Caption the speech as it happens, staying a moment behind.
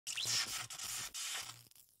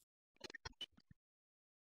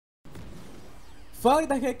Fala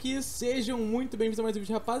aqui, sejam muito bem-vindos a mais um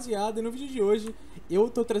vídeo, rapaziada. E no vídeo de hoje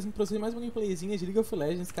eu tô trazendo pra vocês mais uma gameplayzinha de League of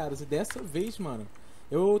Legends, caras. E dessa vez, mano,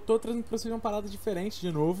 eu tô trazendo pra vocês uma parada diferente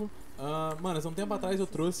de novo. Mano, há um tempo atrás eu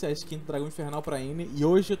trouxe a skin do Dragão Infernal pra N. E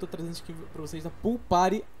hoje eu tô trazendo a skin pra vocês da Pool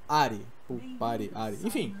Party AHRI. Pool Party AHRI.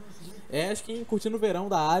 Enfim, é a skin curtindo o verão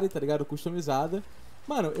da AHRI, tá ligado? Customizada.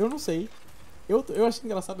 Mano, eu não sei. Eu acho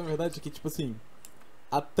engraçado, na verdade, que tipo assim,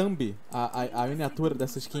 a thumb, a miniatura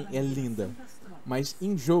dessa skin é linda. Mas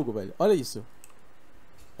em jogo, velho, olha isso.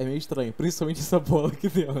 É meio estranho, principalmente essa bola aqui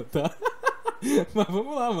dela, tá? Mas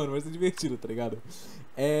vamos lá, mano, vai ser divertido, tá ligado?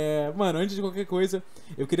 Mano, antes de qualquer coisa,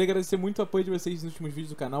 eu queria agradecer muito o apoio de vocês nos últimos vídeos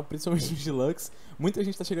do canal, principalmente nos deluxe. Muita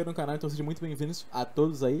gente tá chegando no canal, então sejam muito bem-vindos a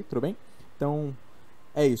todos aí, tudo bem? Então,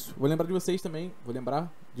 é isso. Vou lembrar de vocês também, vou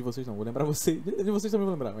lembrar de vocês também vou lembrar,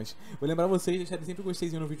 mas vou lembrar vocês, deixarem sempre o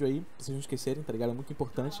gosteizinho no vídeo aí, pra vocês não esquecerem, tá ligado? É muito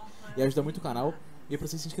importante e ajuda muito o canal. E pra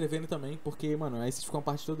vocês se inscreverem também, porque, mano, aí vocês ficam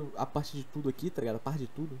a parte de tudo aqui, tá ligado? A parte de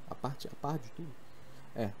tudo.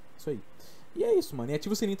 É, isso aí. E é isso, mano. E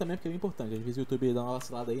ativa o sininho também, porque é bem importante. Às vezes o YouTube dá uma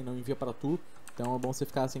vacilada aí, não envia para tu. Então é bom você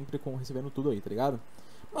ficar sempre recebendo tudo aí, tá ligado?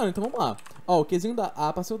 Mano, então vamos lá. Ó, o Qzinho da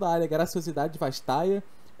passiva da área, graciosidade vastaia.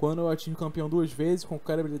 Quando eu atingo o campeão 2 vezes, com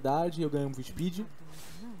qualquer habilidade, eu ganho um speed.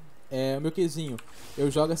 O meu Qzinho, eu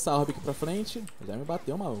jogo essa orbe aqui pra frente. Já me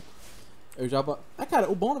bateu, maluco. Eu já... cara,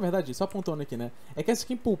 o bom, na verdade, só apontando aqui, né? É que essa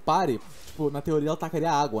skin Pool Party, tipo, na teoria ela tacaria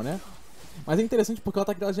água, né? Mas é interessante porque o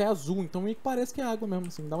ataque dela já é azul, então meio que parece que é água mesmo,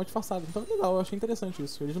 assim, dá uma disfarçada. Então é legal, eu achei interessante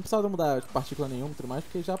isso. Eles não precisavam mudar partícula nenhuma e tudo mais,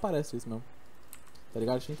 porque já aparece isso mesmo. Tá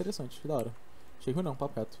ligado? Achei interessante, que da hora. Achei ruim não,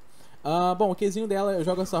 papo reto. Bom, o Qzinho dela, eu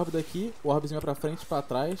jogo essa orbe daqui, o orbezinho vai pra frente e pra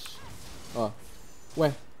trás. Ó.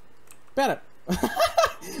 Ué. Pera!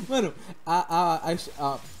 Mano,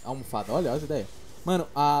 a almofada, olha as ideias. Mano,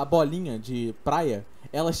 a bolinha de praia,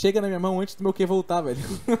 ela chega na minha mão antes do meu Q voltar, velho.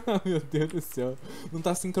 Meu Deus do céu. Não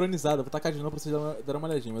tá sincronizado. Vou tacar de novo pra vocês darem uma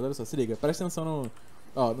olhadinha. Mas olha só, se liga. Presta atenção no...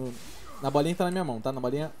 Ó, na bolinha que tá na minha mão, tá? Na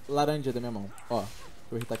bolinha laranja da minha mão. Ó,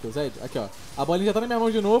 vou irritar aqui o Zed. Aqui, ó. A bolinha já tá na minha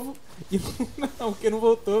mão de novo. E não, porque não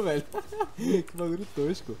voltou, velho. Que bagulho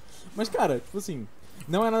tosco. Mas, cara, tipo assim,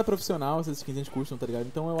 não é nada profissional essas skins a gente custam, tá ligado?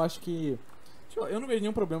 Então eu acho que... eu não vejo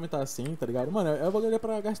nenhum problema em estar assim, tá ligado? Mano, eu vou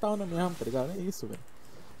pra gastar onda mesmo, tá ligado? É isso, velho.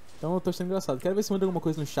 Então eu tô achando engraçado. Quero ver se muda alguma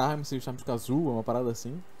coisa no charme, se o charme fica azul, uma parada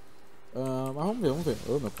assim. Mas vamos ver.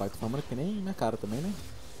 Ô, meu pai, tô falando que nem minha cara também, né?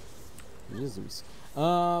 Jesus.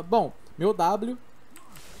 Bom, meu W,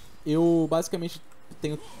 eu basicamente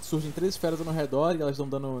surgem 3 esferas ao meu redor e elas dão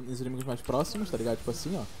dano nos inimigos mais próximos, tá ligado? Tipo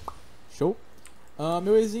assim, ó. Show.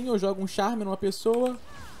 Meu Ezinho, eu jogo um charme numa pessoa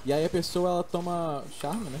e aí a pessoa, ela toma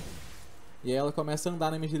charme, né? E aí ela começa a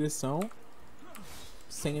andar na minha direção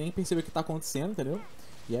sem nem perceber o que tá acontecendo, entendeu?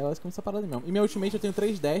 E aí ela começa a parar mesmo. E minha ultimate eu tenho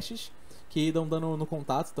 3 dashes que dão dano no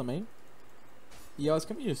contato também. E é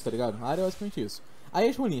basicamente isso, tá ligado? A área é basicamente isso. Aí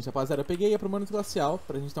as runinhas, rapaziada, eu peguei a pro manto glacial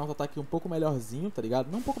pra gente ter um auto-ataque um pouco melhorzinho, tá ligado?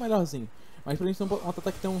 Não um pouco melhorzinho, mas pra gente ter um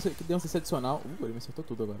auto-ataque que dê um CC adicional. Ele me acertou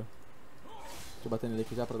tudo agora. Deixa eu bater nele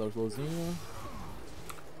aqui já pra dar o slowzinho.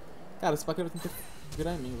 Cara, esse paquete vai tentar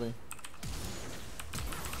virar em mim, velho.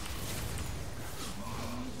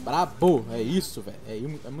 Brabo! É isso, velho.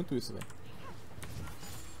 É muito isso, velho.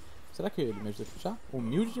 Será que ele me ajuda a puxar?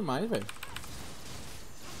 Humilde demais, velho.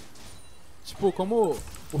 Tipo, como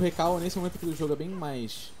o recal nesse momento aqui do jogo é bem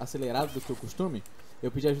mais acelerado do que o costume, eu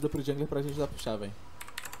pedi ajuda pro jungler pra gente ajudar a puxar, velho.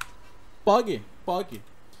 Pog!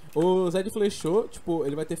 O Zed flashou, tipo,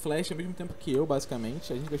 ele vai ter flash ao mesmo tempo que eu,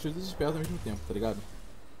 basicamente. A gente gastou os spells ao mesmo tempo, tá ligado?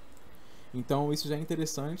 Então isso já é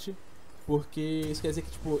interessante, porque isso quer dizer que,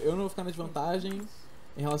 tipo, eu não vou ficar na desvantagem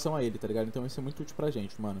em relação a ele, tá ligado? Então isso é muito útil pra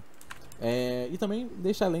gente, mano. E também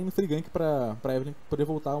deixa a lane no free gank pra Evelyn poder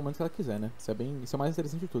voltar ao momento que ela quiser, né? Isso é o mais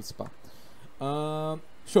interessante de tudo, esse pá.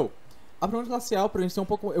 Show. Aprimoramento glacial pra gente ter um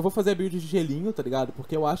pouco... Eu vou fazer a build de gelinho, tá ligado?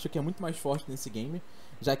 Porque eu acho que é muito mais forte nesse game.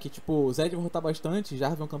 Já que, tipo, o Zed vai rotar bastante,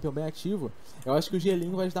 Jarvan é um campeão bem ativo. Eu acho que o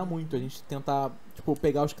gelinho vai ajudar muito. A gente tentar, tipo,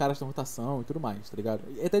 pegar os caras da rotação e tudo mais, tá ligado?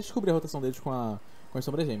 E até descobrir a rotação deles com as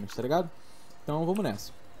sombras gêmeas, tá ligado? Então vamos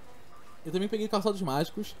nessa. Eu também peguei calçados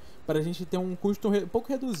mágicos para a gente ter um custo um pouco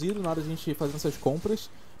reduzido na hora de a gente fazer nossas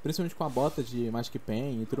compras, principalmente com a bota de Magic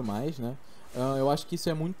Pen e tudo mais, né? Eu acho que isso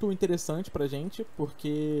é muito interessante pra gente,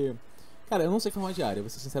 porque... Cara, eu não sei farmar diária, vou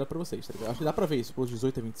ser sincero pra vocês, tá ligado? Eu acho que dá pra ver isso, pelos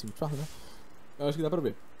 18 a 25 farm, né? Eu acho que dá pra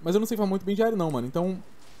ver. Mas eu não sei farmar muito bem diário não, mano. Então,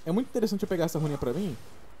 é muito interessante eu pegar essa runinha pra mim,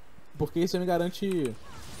 porque isso me garante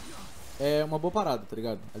uma boa parada, tá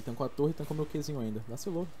ligado? Ele tem com a torre e tem com o meu Qzinho ainda.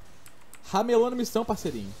 Vacilou. Ramelou na missão,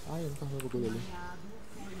 parceirinho. Ai, eu não carrego o bagulho ali.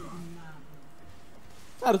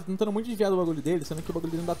 Cara, eu tô tentando muito desviar do bagulho dele, sendo que o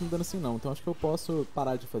bagulho dele não dá tanto dano assim não. Então acho que eu posso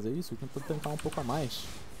parar de fazer isso, tentando tentar um pouco a mais.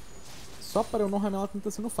 Só para eu não ramelar tanto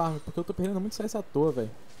assim no farm, porque eu tô perdendo muito CS à toa,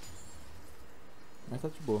 velho. Mas tá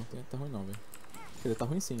de boa, não tá ruim não, velho. Quer dizer, tá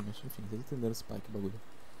ruim sim, mas enfim, vocês entenderam esse pack, bagulho.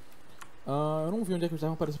 Eu não vi onde é que os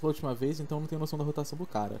Diamond apareceu pela última vez, então eu não tenho noção da rotação do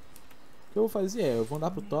cara. O que eu vou fazer é, eu vou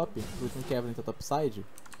andar pro top, pro último Kevin tá topside,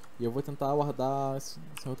 e eu vou tentar guardar essa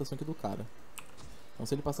rotação aqui do cara. Então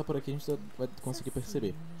se ele passar por aqui a gente vai conseguir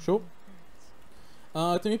perceber. Show?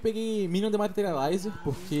 Eu também peguei Minion Dematerializer,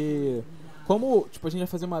 porque como tipo, a gente vai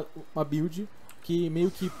fazer uma build que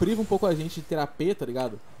meio que priva um pouco a gente de ter AP, tá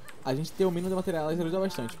ligado? A gente ter o Minion Dematerializer ajuda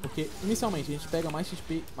bastante, porque inicialmente a gente pega mais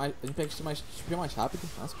XP, a gente pega XP mais rápido.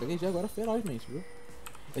 Nossa, peguei já agora ferozmente, viu?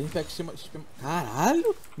 A gente pega XP...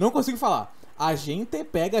 Caralho! Não consigo falar. A gente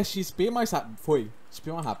pega XP mais rápido. Foi,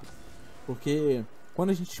 XP mais rápido. Porque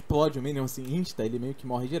quando a gente explode o Minion assim, insta, ele meio que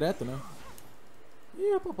morre direto, né?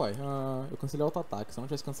 Ih, papai, eu cancelei o auto-ataque. Se eu não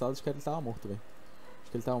tivesse cancelado, acho que ele tava morto, velho.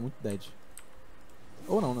 Acho que ele tava muito dead.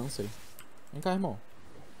 Ou não, né? Não sei. Vem cá, irmão.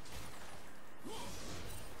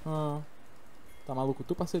 Tá maluco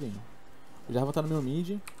tu, parceirinho? Eu já vou estar no meu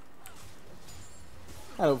mid.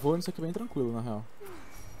 Cara, eu vou nisso aqui bem tranquilo, na real.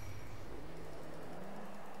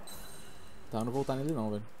 Tá, eu não vou ultar nele não,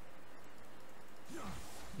 velho.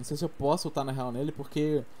 Não sei se eu posso ultar na real nele,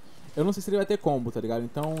 porque eu não sei se ele vai ter combo, tá ligado?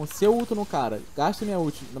 Então, se eu ulto no cara, gasto minha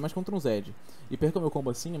ult, ainda mais contra um Zed, e perco meu combo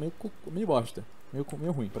assim, é meio bosta. Meio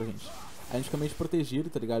ruim pra gente. A gente fica meio desprotegido,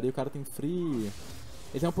 tá ligado? E o cara tem free...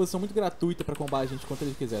 Ele tem uma posição muito gratuita pra combar a gente quanto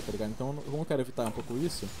ele quiser, tá ligado? Então, como eu quero evitar um pouco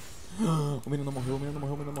isso... O menino não morreu, o menino não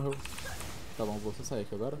morreu, o menino não morreu. Tá bom, vou só sair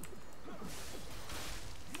aqui agora.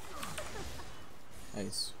 É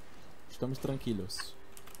isso. Estamos tranquilos.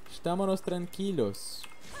 Estamos tranquilos.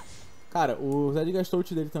 Cara, o Zed gastou o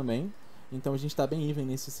ult dele também. Então a gente tá bem even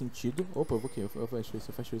nesse sentido. Opa, eu vou aqui, eu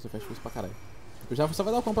fecho isso pra caralho. Eu já só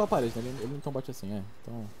vai dar o combo pela parede, né? Ele não tão bate assim, é.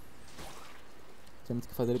 Então... Não tem muito o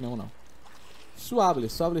que fazer ele mesmo, não.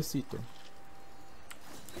 Suavecito.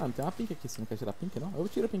 Não tem uma pink aqui, você não quer tirar pink, não? Eu vou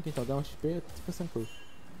tirar pink então, dá um XP, fica tranquilo.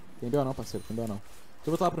 Tem BO não, parceiro, tem BO não. Deixa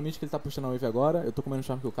eu voltar lá pro mid que ele tá puxando a wave agora. Eu tô com menos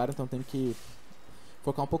charme que o cara, então tem que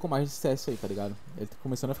focar um pouco mais de CS aí, tá ligado? Ele tá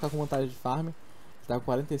começando a ficar com vantagem de farm. Ele tá com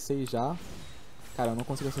 46 já. Cara, eu não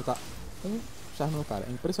consigo acertar um charme no cara,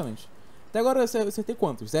 é impressionante. Até agora eu acertei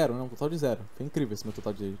quantos? Zero, né? Um total de zero. Foi incrível esse meu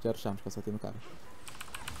total de 0 charmes que eu acertei no cara.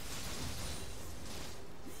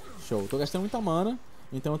 Show, tô gastando muita mana,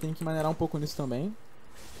 então eu tenho que maneirar um pouco nisso também.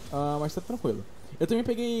 Mas tá tranquilo. Eu também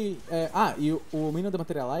peguei... e o Minion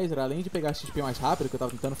Dematerializer, além de pegar XP mais rápido, que eu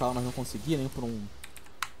tava tentando falar, mas não conseguia, nem por um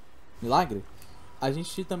milagre, a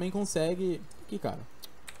gente também consegue... Aqui, cara.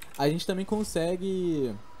 A gente também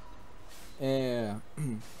consegue...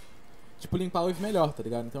 tipo, limpar a wave melhor, tá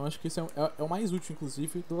ligado? Então acho que isso é o mais útil,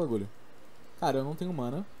 inclusive, do bagulho. Cara, eu não tenho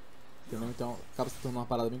mana, entendeu? Então acaba se tornando uma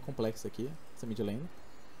parada bem complexa aqui, essa mid lane.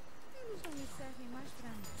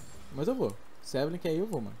 Mas eu vou. Se Evelyn quer ir, eu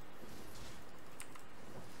vou, mano.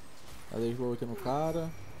 Cadê o slow aqui no cara?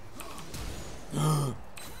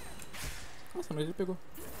 Nossa, mas ele pegou.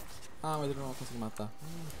 Mas ele não vai conseguir matar.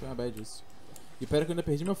 Foi uma bad isso. E pera que eu ainda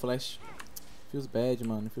perdi meu flash. Feels bad,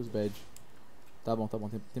 mano. Feels bad. Tá bom, tá bom.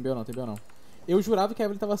 Tem BO não, tem BO não. Eu jurava que a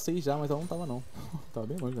Evelyn tava 6 já, mas ela não tava não. Tava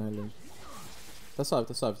bem longe na realidade. Tá suave,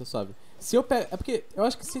 tá suave, tá suave. Se eu pego... É porque eu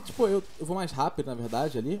acho que se, tipo, eu vou mais rápido, na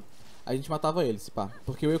verdade, ali... A gente matava ele, se pá.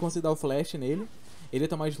 Porque eu ia conseguir dar o flash nele. Ele ia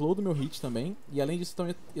tomar slow do meu hit também. E além disso,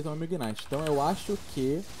 também ia tomar meu ignite. Então eu acho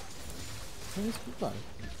que... É isso que vai.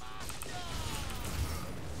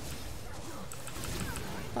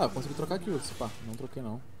 Eu consegui trocar aqui, se pá. Não troquei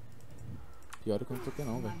não. Pior que eu não troquei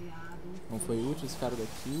não, velho. Não foi útil esse cara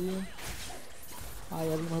daqui. E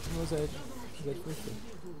ele morreu pro meu Zed. O Zed foi feio.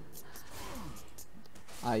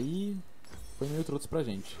 Aí... Foi meio trotos pra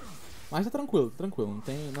gente. Mas tá tranquilo, tranquilo,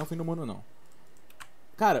 não é o fim do mundo não.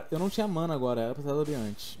 Cara, eu não tinha mana agora, era pra ter dado bem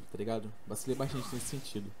antes, tá ligado? Vacilei bastante nesse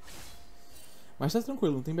sentido. Mas tá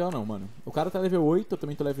tranquilo, não tem BO não, mano. O cara tá level 8, eu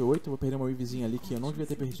também tô level 8, eu vou perder uma wavezinha ali que eu não devia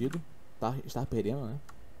ter perdido. Estava perdendo, né?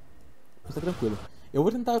 Mas tá tranquilo. Eu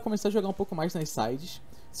vou tentar começar a jogar um pouco mais nas sides.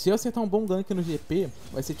 Se eu acertar um bom gank no GP,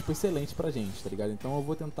 vai ser tipo excelente pra gente, tá ligado? Então eu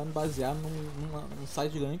vou tentar me basear num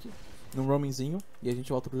side gank, num roamingzinho, e a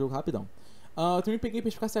gente volta pro jogo rapidão. Eu também peguei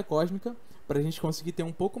Perspicácia Cósmica pra gente conseguir ter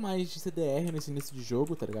um pouco mais de CDR nesse início de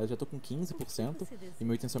jogo, tá ligado? Eu já tô com 15% e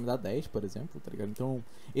minha intenção me dá 10, por exemplo, tá ligado? Então,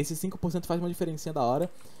 esse 5% faz uma diferencinha da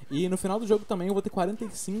hora. E no final do jogo também eu vou ter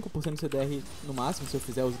 45% de CDR no máximo, se eu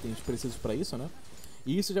fizer os itens precisos pra isso, né?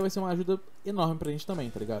 E isso já vai ser uma ajuda enorme pra gente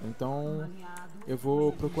também, tá ligado? Então, eu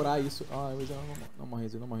vou procurar isso. Não morre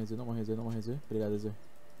Z. Obrigado, Z.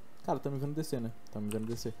 Cara, tá me vendo descer, né? Tá me vendo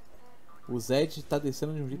descer. O Zed tá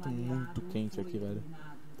descendo de um jeito muito quente aqui, velho.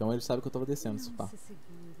 Então ele sabe que eu tava descendo, se pá.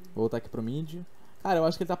 Vou voltar aqui pro mid. Cara, eu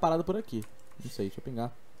acho que ele tá parado por aqui. Não sei, deixa eu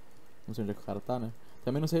pingar. Não sei onde é que o cara tá, né?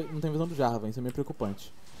 Também não sei, não tem visão do Jarvan, isso é meio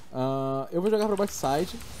preocupante. Eu vou jogar pra bot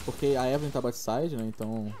side, porque a Evelyn tá bot side, né?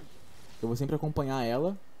 Então eu vou sempre acompanhar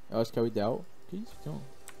ela. Eu acho que é o ideal. Que isso?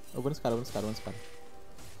 Eu vou nesse cara, vou nesse cara, vou nesse cara.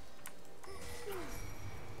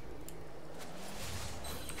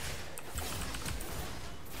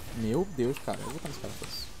 Meu Deus, cara. Eu vou botar nesse cara,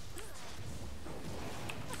 fosse.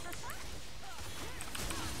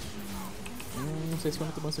 Não sei se foi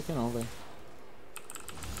muito bom isso aqui não, velho.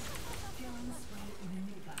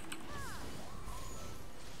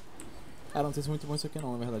 Cara, não sei se foi muito bom isso aqui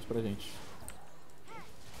não, na verdade, pra gente.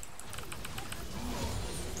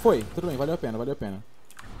 Foi, tudo bem, valeu a pena, valeu a pena.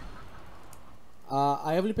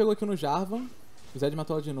 A Evelyn pegou aqui no Jarvan, o Zed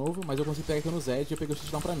matou ela de novo, mas eu consegui pegar aqui no Zed e eu peguei o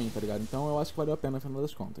shutdown pra mim, tá ligado? Então eu acho que valeu a pena no final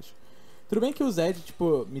das contas. Tudo bem que o Zed,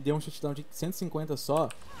 tipo, me deu um shutdown de 150 só,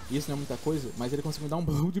 e isso não é muita coisa, mas ele conseguiu me dar um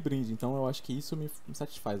blue de brinde, então eu acho que isso me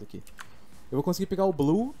satisfaz aqui. Eu vou conseguir pegar o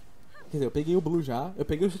blue, quer dizer, eu peguei o blue já, eu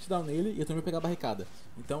peguei o shutdown nele e eu também vou pegar a barricada.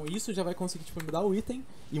 Então isso já vai conseguir, tipo, me dar o item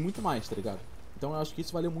e muito mais, tá ligado? Então eu acho que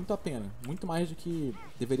isso valeu muito a pena, muito mais do que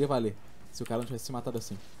deveria valer, se o cara não tivesse se matado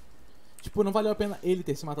assim. Tipo, não valeu a pena ele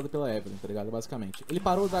ter se matado pela Evelyn, tá ligado? Basicamente. Ele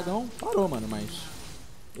parou o dragão? Parou, mano, mas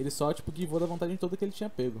ele só, tipo, givou da vontade toda que ele tinha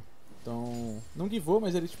pego. Então, não givou,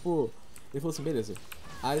 mas ele, tipo, ele falou assim, beleza,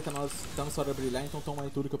 a AHRI tá na sua hora de brilhar, então toma aí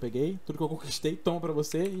tudo que eu peguei, tudo que eu conquistei, toma pra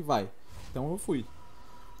você e vai. Então eu fui.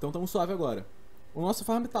 Então tamo suave agora. O nosso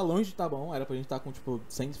farm tá longe de tá bom, era pra gente tá com, tipo,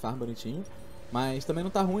 100 de farm bonitinho, mas também não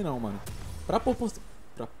tá ruim não, mano. Pra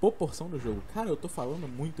proporção do jogo, cara, eu tô falando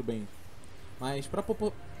muito bem, mas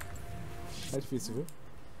é difícil, viu?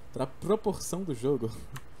 Pra proporção do jogo,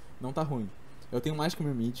 não tá ruim. Eu tenho mais que o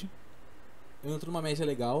meu mid. Eu entro numa média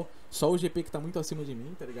legal. Só o GP que tá muito acima de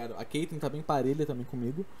mim, tá ligado? A Caitlyn tá bem parelha também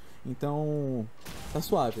comigo. Então, tá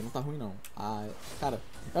suave, não tá ruim não. Cara,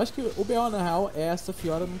 eu acho que o BO na real é essa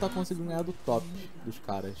Fiora não tá conseguindo ganhar do top dos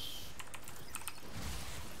caras.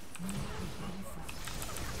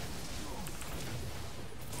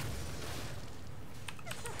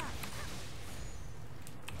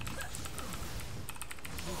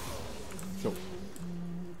 Show.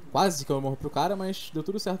 Quase que eu morro pro cara, mas deu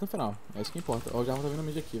tudo certo no final. É isso que importa. Ó, o Jarvan tá vindo no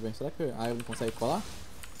mid aqui, velho. Será que a Evelyn consegue colar?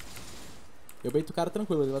 Eu baito o cara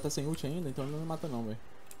tranquilo, ele vai estar sem ult ainda, então ele não me mata não, velho.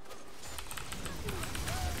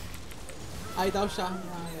 Aí dá o charme.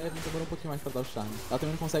 A Evelyn demorou um pouquinho mais pra dar o charme. Ela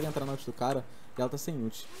também não consegue entrar na ult do cara e ela tá sem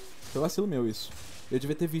ult. Foi vacilo meu isso. Eu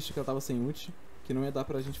devia ter visto que ela tava sem ult, que não ia dar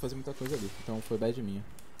pra gente fazer muita coisa ali. Então foi bad minha.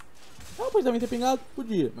 Ela podia também ter pingado?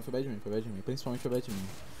 Podia. Mas foi bad minha, foi bad minha. Principalmente foi bad minha.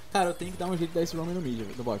 Cara, eu tenho que dar um jeito de dar esse roam no mid,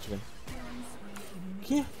 no bot, velho.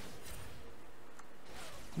 Que?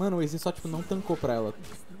 Mano, o EZ só, tipo, não tancou pra ela.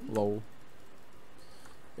 LOL.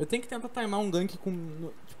 Eu tenho que tentar timar um gank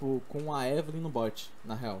com a Evelyn no bot,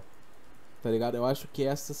 na real. Tá ligado? Eu acho que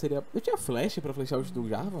essa seria... Eu tinha flash pra flashar o ult do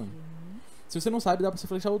Jarvan? Se você não sabe, dá pra você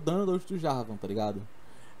flashar o dano do ult do Jarvan, tá ligado?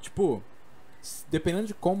 Tipo, dependendo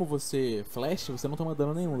de como você flash, você não toma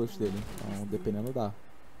dano nenhum do ult dele. Então, dependendo dá.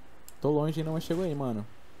 Tô longe ainda, mas chegou aí, mano.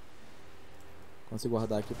 Consigo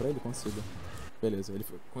guardar aqui pra ele? Consigo. Beleza,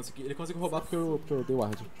 ele conseguiu roubar porque eu dei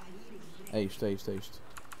ward. É isto, é isto, é isto.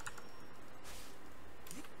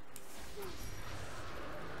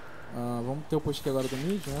 Vamos ter o push aqui agora do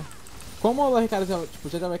mid, né? Como o AHRI já, tipo,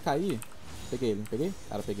 já vai cair... Peguei ele, não peguei?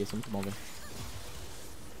 Cara, peguei, isso é muito bom, velho.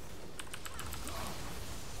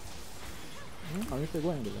 Não me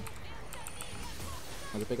pegou ainda, velho.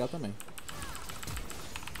 Mas eu vou pegar também.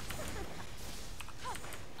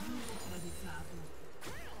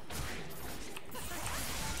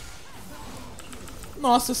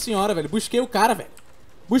 Nossa senhora, velho. Busquei o cara, velho.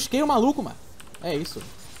 Busquei o maluco, mano. É isso.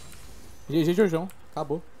 GG, Jojão.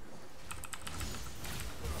 Acabou.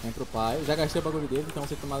 Vem pro pai. Já gastei o bagulho dele, então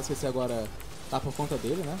se tomar esquecer agora tá por conta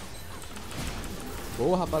dele, né?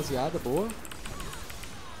 Boa, rapaziada. Boa.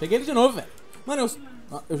 Peguei ele de novo, velho. Mano,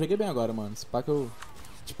 eu joguei bem agora, mano. Esse pá que eu...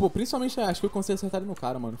 Tipo, principalmente acho que eu consegui acertar ele no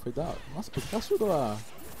cara, mano. Foi da... Nossa, por que ela chegou a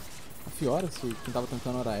Fiora se quem tava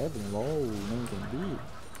tancando era a Evelyn? LOL, não entendi.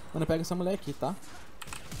 Mano, pega essa mulher aqui, tá?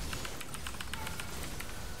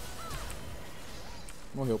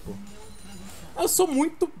 Morreu, pô. Eu sou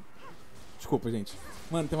muito... Desculpa, gente.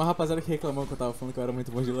 Mano, tem uma rapaziada que reclamou que eu tava falando que eu era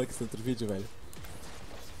muito bom de Lux no outro vídeo, velho.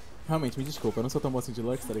 Realmente, me desculpa, eu não sou tão bom assim de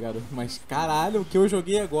Lux, tá ligado? Mas, caralho, o que eu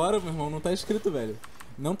joguei agora, meu irmão, não tá escrito, velho.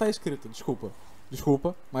 Não tá escrito, desculpa.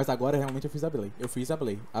 Desculpa, mas agora realmente eu fiz a Blade. Eu fiz a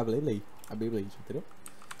Blade. A Blade, entendeu?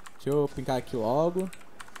 Deixa eu pincar aqui logo.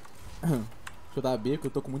 Deixa eu dar a B, porque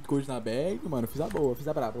eu tô com muito gold na bag. Mano, fiz a boa, fiz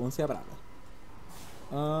a braba, lancei a braba.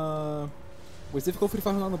 Você ficou free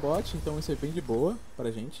farm lá no bot, então isso é bem de boa pra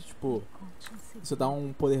gente, tipo, isso dá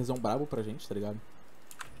um poderzão brabo pra gente, tá ligado?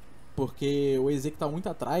 Porque o EZ que tá muito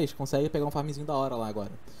atrás consegue pegar um farmzinho da hora lá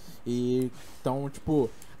agora. E então, tipo,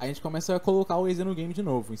 a gente começa a colocar o EZ no game de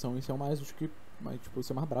novo. Então isso é o mais, acho que, tipo,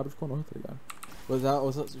 isso é mais brabo de Konoha, tá ligado?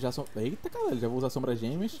 Eita, caralho, já vou usar sombras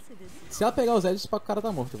gêmeas. Se ela pegar os edges, o cara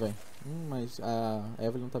tá morto, velho. Mas a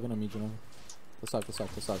Evelyn não tá vendo a mid, né? Tá suave, tá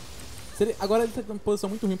suave, tá suave. Agora ele tá em uma posição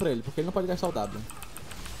muito ruim pra ele, porque ele não pode gastar o W.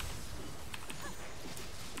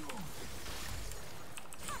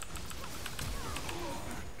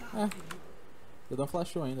 Eu dou um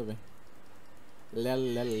flashou ainda, velho.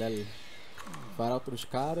 Lel. Para outros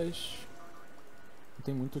caras. Não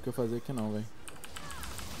tem muito o que eu fazer aqui não, velho.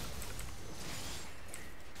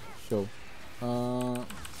 Show.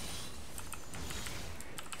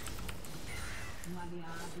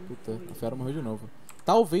 Puta, a fera morreu de novo.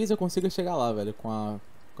 Talvez eu consiga chegar lá, velho, com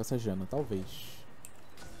essa Jana, talvez.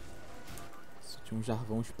 Tinha um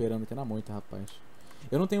Jarvão esperando aqui na moita, rapaz.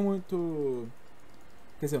 Eu não tenho muito...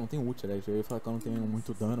 Quer dizer, eu não tenho ult, aliás. Eu ia falar que eu não tenho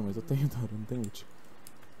muito dano, mas eu tenho dano, eu não tenho ult.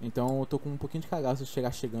 Então eu tô com um pouquinho de cagaço de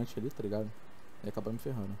chegar chegante ali, tá ligado? E acabar me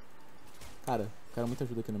ferrando. Cara, quero muita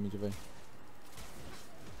ajuda aqui no mid, velho.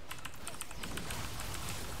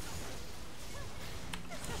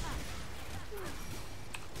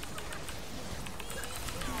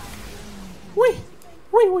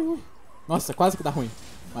 Ui. Nossa, quase que dá ruim.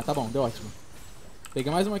 Mas tá bom, deu ótimo.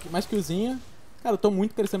 Peguei mais killzinha. Cara, eu tô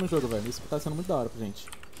muito crescendo no jogo, velho. Isso tá sendo muito da hora pra gente.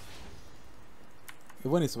 Eu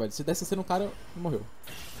vou nisso, velho. Se desse ser no cara, ele morreu.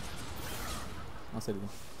 Nossa, ele...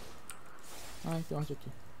 Ai, tem arte aqui.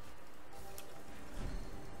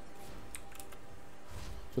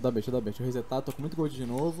 Deixa eu dar B. Deixa eu resetar. Tô com muito gold de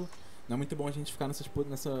novo. Não é muito bom a gente ficar nessa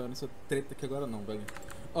treta aqui agora não, velho.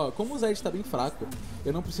 Ó, como o Zed tá bem fraco,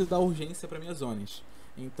 eu não preciso dar urgência pra minhas zones.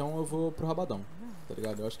 Então eu vou pro rabadão, tá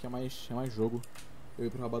ligado? Eu acho que é mais jogo eu ir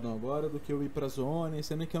pro rabadão agora do que eu ir pra zone,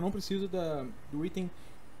 sendo que eu não preciso do item,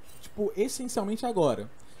 tipo, essencialmente agora.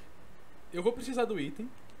 Eu vou precisar do item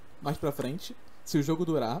mais pra frente, se o jogo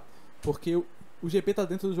durar, porque o GP tá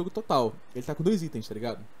dentro do jogo total. Ele tá com 2 itens, tá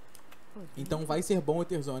ligado? Então vai ser bom eu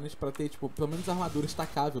ter zonas pra ter, tipo, pelo menos a armadura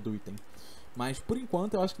estacável do item. Mas por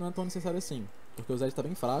enquanto eu acho que não é tão necessário assim, porque o Zed tá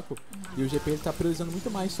bem fraco e o GP ele tá priorizando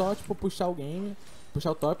muito mais só, tipo, puxar o game,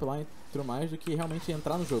 puxar o top lá e tudo mais, do que realmente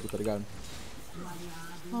entrar no jogo, tá ligado?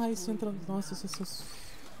 Ai, se entra... Nossa, se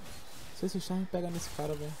esse charme pega nesse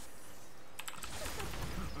cara, velho.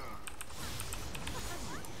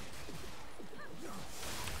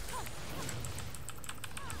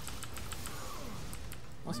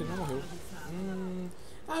 Nossa, ele não morreu.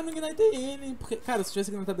 Ah, não ignitei ele. Porque, cara, se tivesse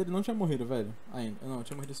ignitado ele, não tinha morrido, velho. Ainda. Não,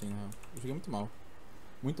 tinha morrido sim, na real. Eu joguei muito mal.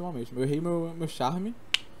 Muito mal mesmo. Eu errei meu charme.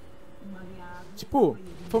 Tipo,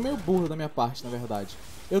 foi meio burro da minha parte, na verdade.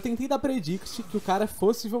 Eu tentei dar predict que o cara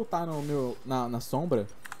fosse voltar na sombra.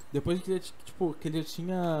 Depois que ele, tipo, que ele já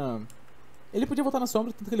tinha... Ele podia voltar na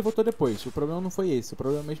sombra, tanto que ele voltou depois. O problema não foi esse. O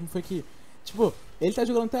problema mesmo foi que... Tipo, ele tá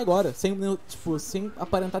jogando até agora, sem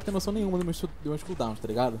aparentar ter noção nenhuma dos meus cooldowns, tá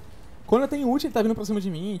ligado? Quando eu tenho ult, ele tá vindo pra cima de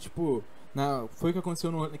mim, tipo... Foi o que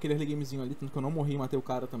aconteceu naquele early gamezinho ali, tanto que eu não morri e matei o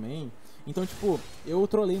cara também. Então, tipo, eu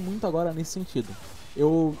trolei muito agora nesse sentido.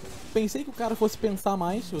 Eu pensei que o cara fosse pensar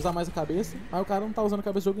mais, usar mais a cabeça, mas o cara não tá usando a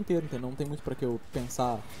cabeça o jogo inteiro, entendeu? Não tem muito pra que eu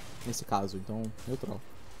pensar nesse caso, então eu trolo.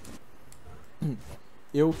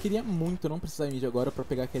 Eu queria muito não precisar de mid agora pra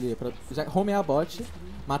pegar aquele... Pra já romear a bot,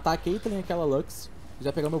 matar a Caitlyn e aquela Lux e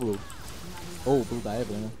já pegar meu blue. Ou o blue da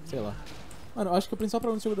Evelyn, né? Sei lá. Mano, eu acho que o principal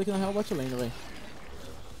problema desse jogo daqui na real é o bot lane, velho.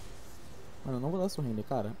 Mano, eu não vou dar surrender,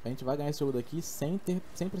 cara. A gente vai ganhar esse jogo daqui sem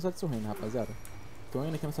precisar de surrender, rapaziada. Tô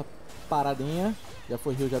indo aqui nessa paradinha. Já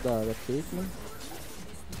foi heal já da Caitlyn.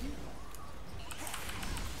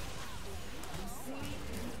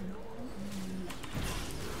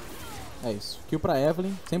 É isso. Kill pra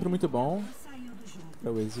Evelyn, sempre muito bom.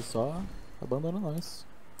 Pra Waze só abandona nós.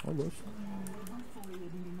 Ô, louco.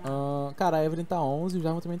 Cara, a Evelyn tá 11 e o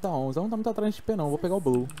Jarvan também tá 11. Ela não tá muito atrás de XP não, vou pegar o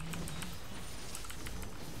Blue.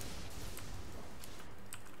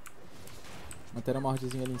 Manter uma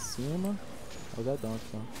hordezinha ali em cima. É o Zedão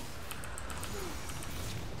aqui, ó.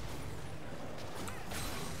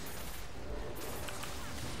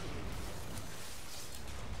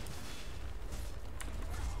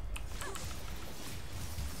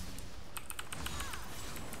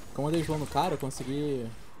 Como eu dei slow no cara, eu consegui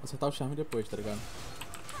acertar o charme depois, tá ligado?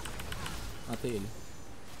 Matei ele.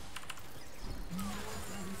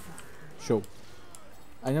 Show.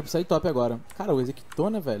 A gente vai precisar de top agora. Cara, o executou,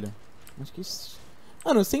 né, velho? Acho que...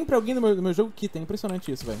 Mano, sempre alguém no meu jogo quita. É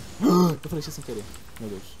impressionante isso, velho. Eu flechei sem querer. Meu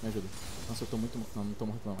Deus, me ajuda. Nossa, eu tô muito... Não, não tô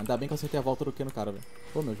morto não. Ainda bem que eu acertei a volta do que no cara, velho.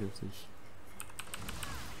 Ô, meu Deus, vocês...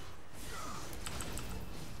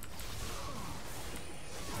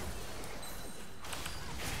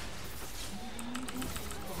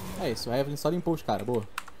 É isso, a Evelyn só limpou os caras, boa.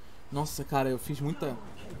 Nossa, cara, eu fiz muita...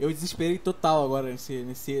 Eu desesperei total agora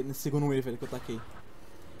nesse segundo wave que eu taquei.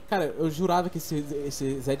 Cara, eu jurava que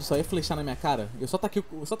esse Zed só ia flechar na minha cara. Eu só taquei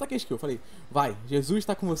a skill. Eu falei, vai, Jesus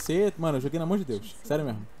tá com você. Mano, eu joguei na mão de Deus. Sério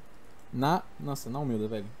mesmo. Nossa, na humilda,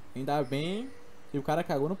 velho. Ainda bem que o cara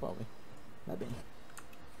cagou no pau, velho. Ainda bem.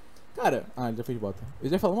 Cara, ele já fez bota. Eu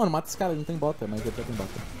já falou, mano, mata esse cara, ele não tem bota. Mas ele já tem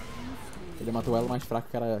bota. Ele matou o elo mais fraco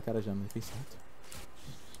que era a Jana. Ele fez certo.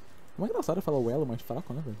 Como é engraçado falar o elo mais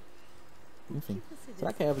fraco, né, velho? Enfim.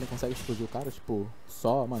 Será que a Evelyn consegue explodir o cara? Tipo,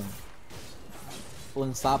 só, mano...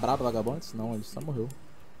 lançar a braba vagabondes? Não, ele só morreu.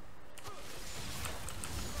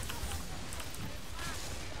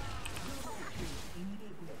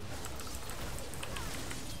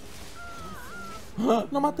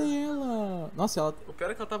 Não matei ela! Nossa, o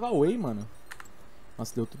pior é que ela tava away, mano.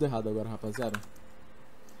 Nossa, deu tudo errado agora, rapaziada.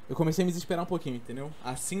 Eu comecei a me desesperar um pouquinho, entendeu?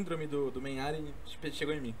 A síndrome do Menhari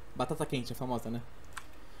chegou em mim. Batata quente, a famosa, né?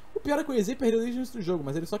 O pior é que o EZ perdeu desde o início do jogo,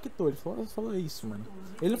 mas ele só quitou, ele falou isso, mano.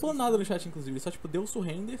 Ele não falou nada no chat, inclusive, ele só, tipo, deu o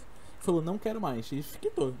surrender e falou, não quero mais. E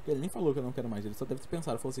quitou, ele nem falou que eu não quero mais, ele só deve ter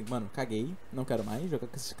pensado, falou assim, mano, caguei, não quero mais jogar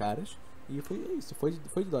com esses caras. E foi isso, foi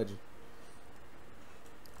de dodge.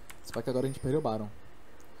 Só que agora a gente perdeu o Baron.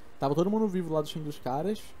 Tava todo mundo vivo lá do time dos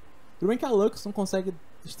caras. Tudo bem que a Lux não consegue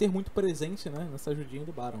ter muito presente, né, nessa ajudinha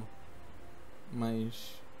do Baron.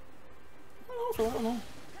 Mas... Não, foi lá não.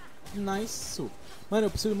 Nice. Mano,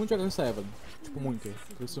 eu preciso muito jogar com essa Evelyn. Tipo, muito.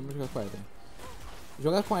 Eu preciso muito jogar com a Evelyn.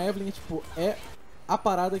 Jogar com a Evelyn é, tipo, é a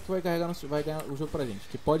parada que vai ganhar o jogo pra gente.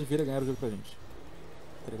 Que pode vir a ganhar o jogo pra gente.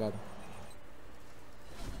 Tá ligado?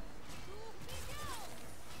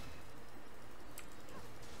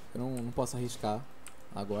 Eu não posso arriscar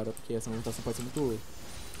agora, porque essa movimentação pode ser muito...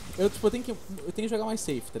 Eu tenho que jogar mais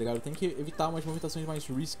safe, tá ligado? Eu tenho que evitar umas movimentações mais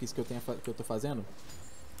risks que eu tô fazendo.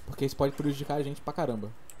 Porque isso pode prejudicar a gente pra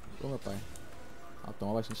caramba. Ô, meu pai.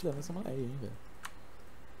 Toma bastante dano nessa maré aí, hein, velho.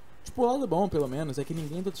 Tipo, o lado bom, pelo menos, é que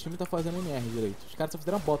ninguém do outro time tá fazendo MR direito. Os caras só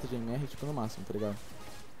fizeram bota de MR, tipo, no máximo, tá ligado?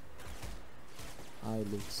 Ai,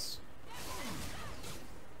 Lux.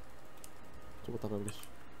 Deixa eu botar pra eles.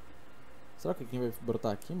 Será que quem vai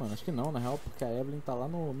brotar aqui, mano? Acho que não, na real, porque a Evelyn tá lá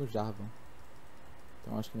no Jarvan.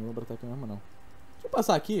 Então acho que não vou brotar aqui mesmo, não. Deixa eu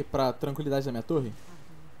passar aqui, pra tranquilidade da minha torre.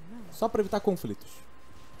 Só pra evitar conflitos.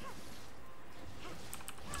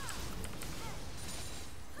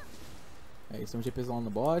 É isso, tem um GPs lá no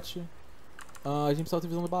bot. A gente precisa ter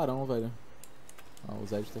visão do Barão, velho. O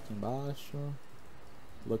Zed tá aqui embaixo.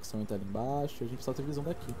 O Lux também tá ali embaixo. A gente precisa ter visão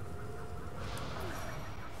daqui.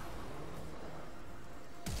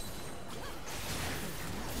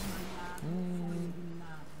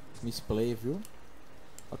 Misplay, viu?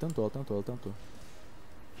 Ela tentou.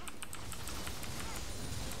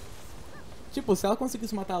 Tipo, se ela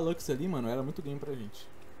conseguisse matar a Lux ali, mano, era muito game pra gente.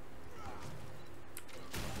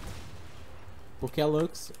 Porque a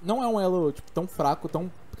Lux não é um elo, tipo, tão fraco,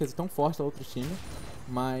 quer dizer, tão forte a outro time.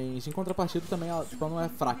 Mas em contrapartida também ela, tipo, ela não é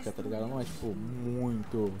fraca, tá ligado? Ela não é, tipo,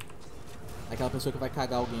 muito... aquela pessoa que vai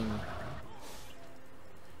cagar o game.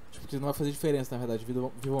 Tipo, que não vai fazer diferença, na verdade,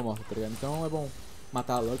 vivo ou morto, tá ligado? Então é bom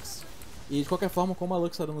matar a Lux. E de qualquer forma, como a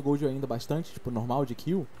Lux tá dando gold ainda bastante, tipo, normal de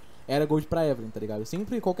kill, era gold pra Evelyn, tá ligado?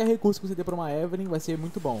 Sempre, qualquer recurso que você dê pra uma Evelyn vai ser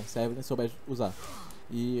muito bom, se a Evelyn souber usar.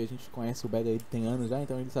 E a gente conhece o Bad aí, tem anos já,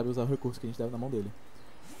 então ele sabe usar o recurso que a gente deve na mão dele.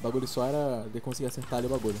 O bagulho só era de conseguir acertar ali o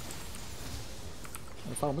bagulho.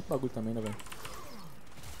 Ele fala muito bagulho também, né, velho?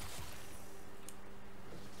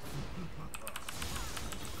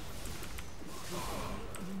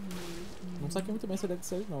 Não saquei muito bem essa ideia de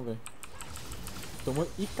série não, velho. Tomou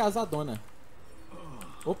e casadona.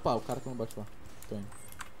 Opa, o cara tá no bot lá. Tô indo.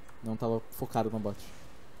 Não tava focado no bot.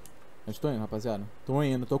 Mas tô indo, rapaziada. Tô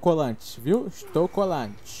indo, tô colante, viu? Estou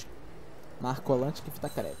colante. Marcolante que fita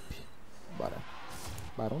crepe. Bora.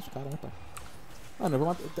 Barão dos caras, né, pai? Mano,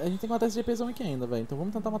 a gente tem que matar esse GPzão aqui ainda, velho. Então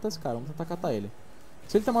vamos tentar matar esse cara, vamos tentar catar ele.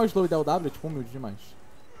 Se ele tomar o slow e der o W, é tipo humilde demais.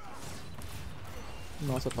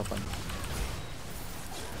 Nossa, papai.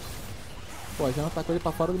 Pô, a Jana atacou ele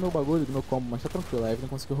pra fora do meu bagulho, do meu combo, mas tá tranquilo. A Evelyn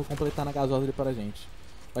conseguiu completar na gasosa ali pra gente.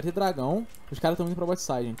 Vai ter dragão, os caras estão indo pra bot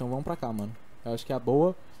side, então vamos pra cá, mano. Eu acho que a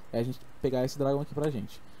boa é a gente pegar esse dragão aqui pra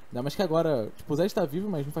gente. Ainda mais que agora, tipo, o Zed tá vivo,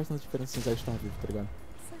 mas não faz tanta diferença se o Zed estar vivo, tá ligado?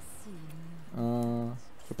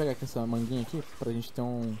 Deixa eu pegar aqui essa manguinha aqui pra gente ter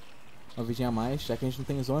uma vidinha a mais. Já que a gente não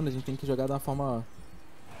tem zona, a gente tem que jogar da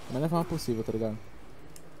melhor forma possível, tá ligado?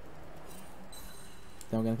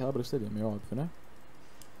 Tem alguém naquela bruxa ali, meio óbvio, né?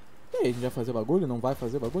 E aí, a gente vai fazer o bagulho? Não vai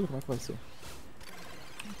fazer o bagulho? Como é que vai ser?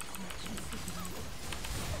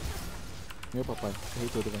 Meu papai, errei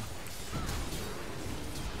tudo, velho.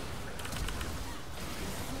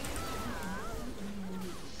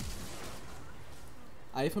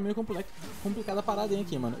 Aí foi meio complicada a parada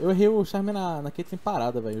aqui, mano. Eu errei o charme na Caitlyn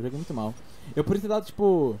parada, velho. Eu joguei muito mal. Eu poderia ter dado,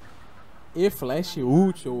 tipo, E-Flash,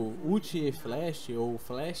 ult, ou ult E-Flash, ou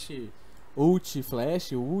Flash, ult,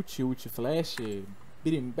 Flash, ult, Flash,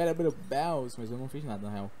 bells, mas eu não fiz nada,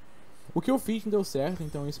 na real. O que eu fiz não deu certo,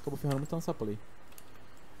 então isso acabou ferrando muito nessa play.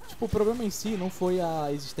 Tipo, o problema em si não foi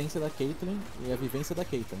a existência da Caitlyn e a vivência da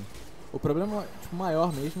Caitlyn. O problema, tipo,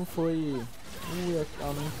 maior mesmo foi...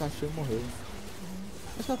 ela não encaixou e morreu.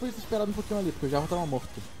 Acho que ela podia ter esperado um pouquinho ali, porque o Jarvan tava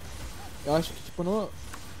morto. Eu acho que, tipo,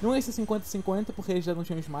 não ia ser 50-50, porque eles já não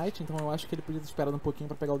tinham smite, então eu acho que ele podia ter esperado um pouquinho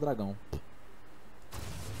pra pegar o dragão.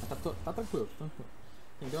 Tá tranquilo, tá tranquilo.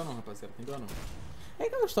 Entendeu ou não, rapaziada? Entendeu ou não? É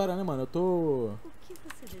aquela história, né, mano? Eu tô...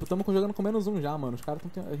 Tipo, tamo jogando com -1 já, mano. Os caras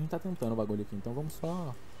a gente tá tentando o bagulho aqui, então vamos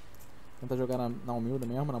só... tentar jogar na humilde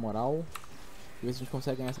mesmo, na moral. E ver se a gente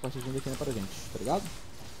consegue ganhar essa partidinha aqui pra gente, tá ligado?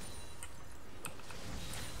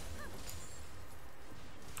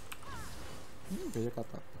 Veja a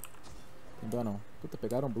catapa. Entendeu não? Puta,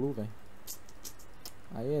 pegaram o blue, velho.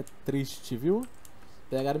 Aí é triste, viu?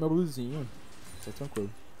 Pegaram meu bluezinho. Tá tranquilo.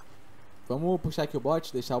 Vamos puxar aqui o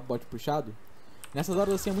bot, deixar o bot puxado. Nessas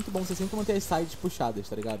horas assim é muito bom você sempre manter as sides puxadas,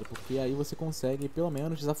 tá ligado? Porque aí você consegue, pelo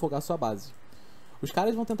menos, desafogar a sua base. Os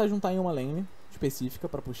caras vão tentar juntar em uma lane específica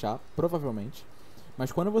pra puxar, provavelmente.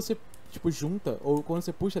 Mas quando você, tipo, junta, ou quando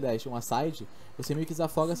você puxa, dash, uma side, você meio que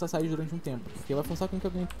desafoga essa side durante um tempo. Porque vai forçar com que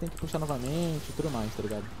alguém tenha que puxar novamente e tudo mais, tá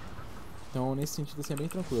ligado? Então, nesse sentido, assim, é bem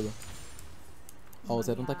tranquilo. Ó, o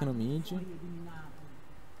Zé não tá aqui no mid.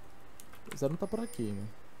 O Zé não tá por aqui, né?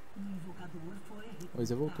 O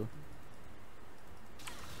Zé voltou.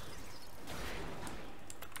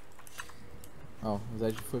 Ó, o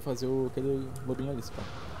Zé foi fazer aquele lobinho ali, pá.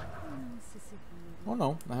 Ou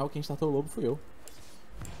não, na real quem startou o lobo fui eu.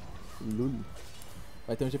 Lulu.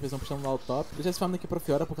 Vai ter um GPzão puxando lá o top. Deixa esse farm daqui pra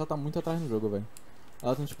Fiora porque ela tá muito atrás no jogo, velho.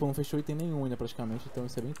 Ela tem, tipo, não fechou item nenhum ainda praticamente, então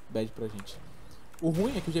isso é bem bad pra gente. O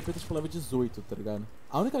ruim é que o GP tá tipo level 18, tá ligado?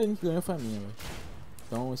 A única lane que ganhou foi a minha, velho.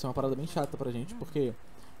 Então isso é uma parada bem chata pra gente, porque,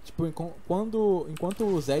 tipo, enquanto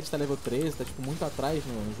o Zed tá level 13, tá, tipo, muito atrás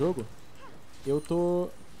no jogo, eu tô,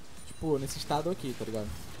 tipo, nesse estado aqui, tá ligado?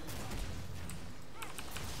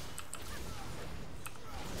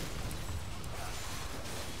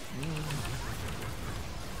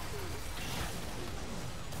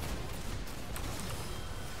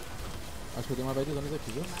 Acho que eu dei uma bad zones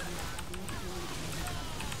aqui, viu?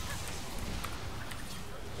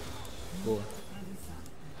 Boa.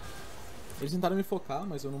 Eles tentaram me focar,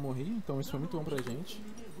 mas eu não morri, então isso foi muito bom pra gente.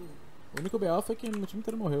 O único BO foi que meu time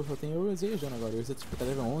inteiro morreu, só tem eu e o ESSA jogando agora. O ESSA tipo, tá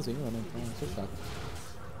level 11 ainda, né? Então isso é chato.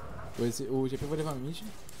 O GP vai levar mid,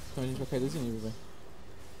 então a gente vai cair desse nível, velho.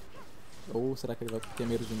 Ou será que ele vai ter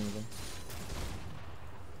medo de mim, velho?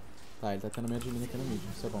 Tá, ele tá tendo medo de mim aqui no mid,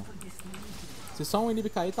 isso é bom. Se só um inib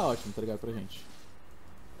cair, tá ótimo, tá ligado? Pra gente.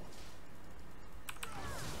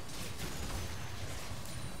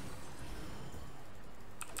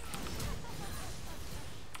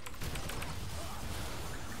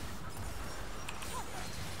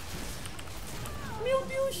 Meu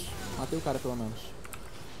Deus! Matei o cara, pelo menos.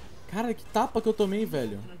 Cara, que tapa que eu tomei,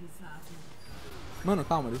 velho. Mano,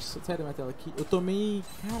 calma, deixa eu sair da minha tela aqui. Eu tomei...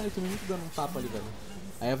 Cara, eu tomei muito dano um tapa ali, velho.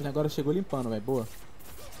 A Evelyn agora chegou limpando, velho. Boa.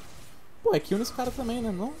 Pô, é kill nesse cara também,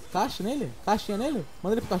 né? Não? Caixa nele? Caixinha nele?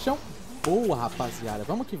 Manda ele pro caixão? Boa, rapaziada.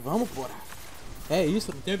 Vamos que vamos, porra. É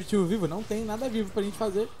isso, não tem objetivo vivo? Não tem nada vivo pra gente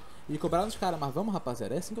fazer e cobrar nos caras. Mas vamos,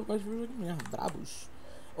 rapaziada. É assim que eu gosto de ver o jogo mesmo. Brabos.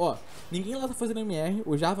 Ó, ninguém lá tá fazendo MR.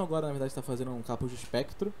 O Jarvan agora, na verdade, tá fazendo um capuz de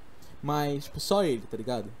espectro. Mas, tipo, só ele, tá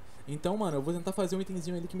ligado? Então, mano, eu vou tentar fazer um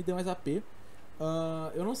itemzinho ali que me dê mais AP.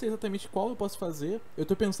 Eu não sei exatamente qual eu posso fazer. Eu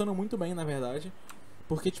tô pensando muito bem, na verdade.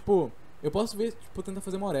 Porque, tipo, eu posso ver, tipo, tentar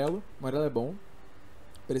fazer Morello. Morello é bom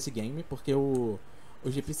pra esse game, porque o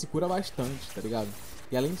GP se cura bastante, tá ligado?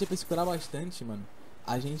 E além de GP se curar bastante, mano,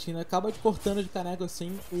 a gente ainda acaba cortando de caneco,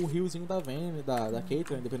 assim, o healzinho da Venha, da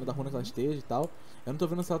Caitlyn, dependendo da runa que ela esteja e tal. Eu não tô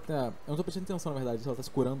vendo se ela tá... Eu não tô prestando atenção, na verdade, se ela tá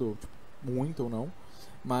se curando, tipo, muito ou não.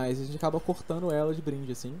 Mas a gente acaba cortando ela de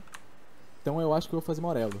brinde, assim. Então eu acho que eu vou fazer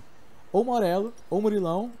Morello. Ou Morello, ou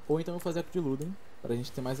Murilão, ou então eu vou fazer Eco de Luden, pra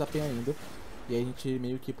gente ter mais AP ainda. E aí a gente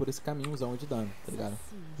meio que ir por esse caminhozão de dano, tá ligado?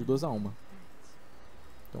 De 2 a 1.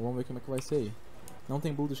 Então vamos ver como é que vai ser aí. Não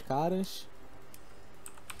tem bull dos caras.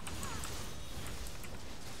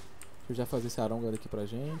 Deixa eu já fazer esse Aronga daqui pra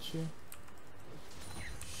gente.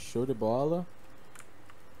 Show de bola.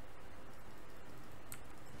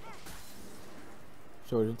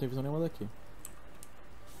 Deixa eu ver, não tem visão nenhuma daqui.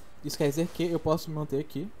 Isso quer dizer que eu posso me manter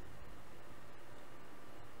aqui.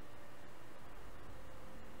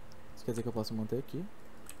 Isso quer dizer que eu posso me manter aqui.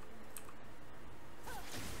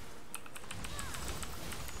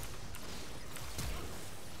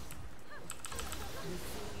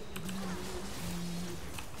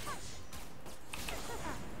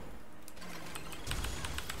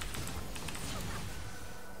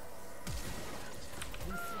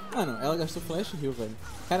 Mano, ela gastou flash heal, velho.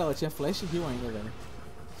 Cara, ela tinha flash heal ainda, velho.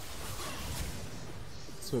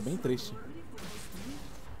 Isso foi bem triste.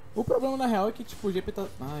 O problema na real é que, tipo, o GP tá...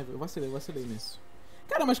 Ai, eu vacilei nisso.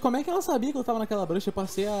 Cara, mas como é que ela sabia que eu tava naquela bruxa? Eu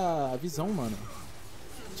passei a visão, mano.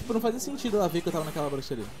 Tipo, não fazia sentido ela ver que eu tava naquela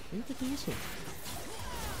bruxa ali. Eita, que isso?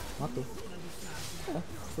 Matou. É,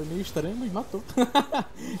 foi meio estranho, mas matou.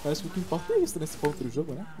 Eu acho que o que importa é isso nesse ponto do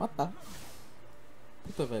jogo, né? Matar.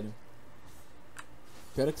 Puta, velho.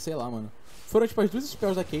 Pior é que, sei lá, mano. Foram, tipo, as duas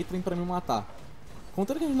spells da Caitlyn pra me matar.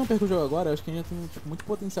 Contanto que a gente não perca o jogo agora, eu acho que a gente tem, tipo, muito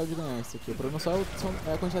potencial de ganhar isso aqui. O problema só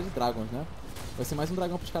é a quantidade de dragons, né? Vai ser mais um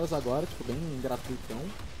dragão pros caras agora, tipo, bem gratuitão.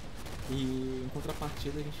 E em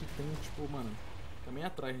contrapartida a gente tem, tipo, mano, também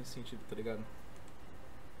atrás nesse sentido, tá ligado?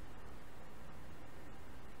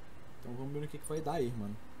 Então vamos ver o que vai dar aí,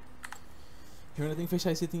 mano. Eu ainda tenho que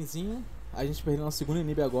fechar esse itemzinho. A gente perdeu nosso segundo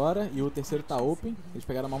inib agora e o terceiro tá open. Eles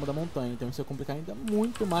pegaram a alma da montanha, então isso vai complicar ainda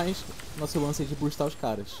muito mais nosso lance de boostar os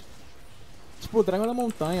caras. Tipo, o dragão da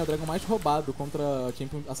montanha é o dragão mais roubado contra o time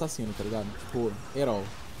assassino, tá ligado? Tipo, herói.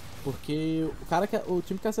 Porque o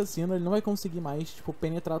time que é assassino, ele não vai conseguir mais, tipo,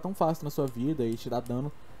 penetrar tão fácil na sua vida e te dar dano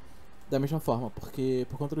da mesma forma. Porque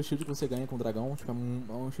por conta do shield que você ganha com o dragão, tipo, é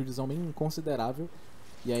um shieldzão bem considerável.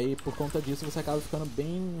 E aí, por conta disso, você acaba ficando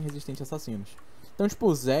bem resistente a assassinos. Então, tipo,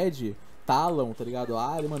 o Zed, Talon, tá ligado?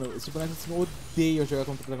 AHRI, mano, esses bonecos assim odeiam jogar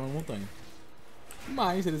contra o dragão da montanha.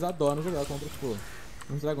 Mas eles adoram jogar contra, tipo,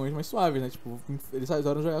 uns dragões mais suaves, né? Tipo, eles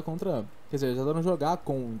adoram jogar contra... Quer dizer, eles adoram jogar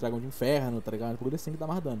com um dragão de inferno, tá ligado? Por isso tem que dar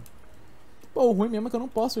mais dano. Pô, o ruim mesmo é que eu não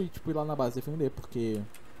posso ir, tipo, ir lá na base defender, porque...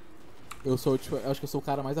 Eu sou, tipo, eu acho que eu sou o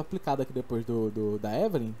cara mais aplicado aqui depois da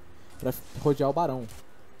Evelyn pra rodear o barão.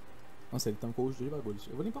 Nossa, ele tancou os dois bagulhos.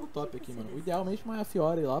 Eu vou limpar o top aqui, mano. O ideal mesmo é a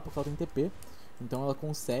Fiora ir lá, porque ela tem TP. Então ela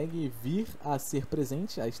consegue vir a ser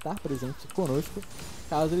presente, a estar presente conosco,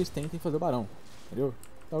 caso eles tentem fazer o barão. Entendeu?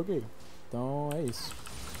 Tá ok. Então é isso.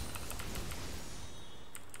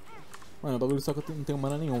 Mano, o bagulho só que eu não tenho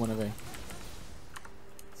mana nenhuma, né, velho?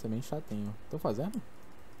 Isso é bem chatinho. Tô fazendo?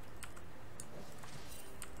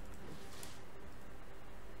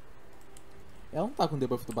 Ela não tá com o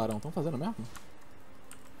debuff do barão. Tão fazendo mesmo?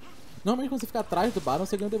 Normalmente quando você fica atrás do Baron,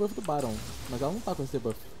 você ganha o debuff do Baron. Mas ela não tá com esse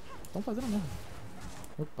debuff. Estão fazendo mesmo.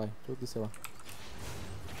 Meu pai, deixa eu descer lá.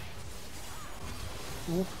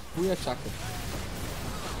 Fui a chaca.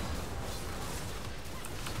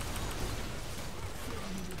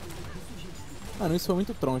 Mano, isso foi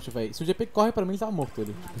muito troncho, velho. Se o GP corre pra mim, ele tá morto,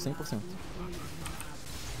 ele. Tipo, 100%.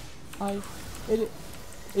 Ai.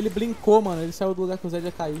 Ele blinkou, mano. Ele saiu do lugar que o Zed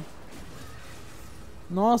ia cair.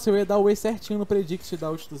 Nossa, eu ia dar o E certinho no predict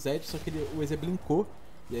da ult do Zed, só que o EZ blinkou.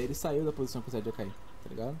 E aí ele saiu da posição que o Zed ia cair, tá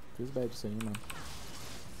ligado? Fiz bad isso aí, mano.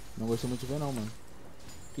 Não gostei muito de ver não, mano.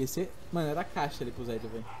 Porque esse... Mano, era caixa ali pro Zed,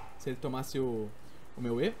 velho. Se ele tomasse o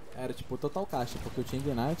meu E, era tipo total caixa. Porque eu tinha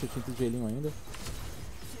Ignite, eu tinha tudo gelinho ainda.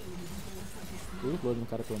 Dei blood no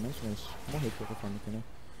cara pelo menos, mas morri de qualquer forma aqui, né?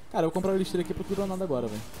 Cara, eu vou comprar o elixir aqui porque não nada agora,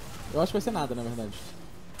 velho. Eu acho que vai ser nada, na verdade.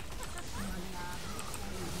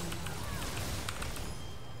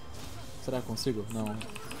 Será que eu consigo? Não.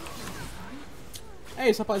 É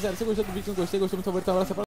isso, rapaziada. Se você gostou do vídeo, não gostei, gostou muito, favorito, abraço.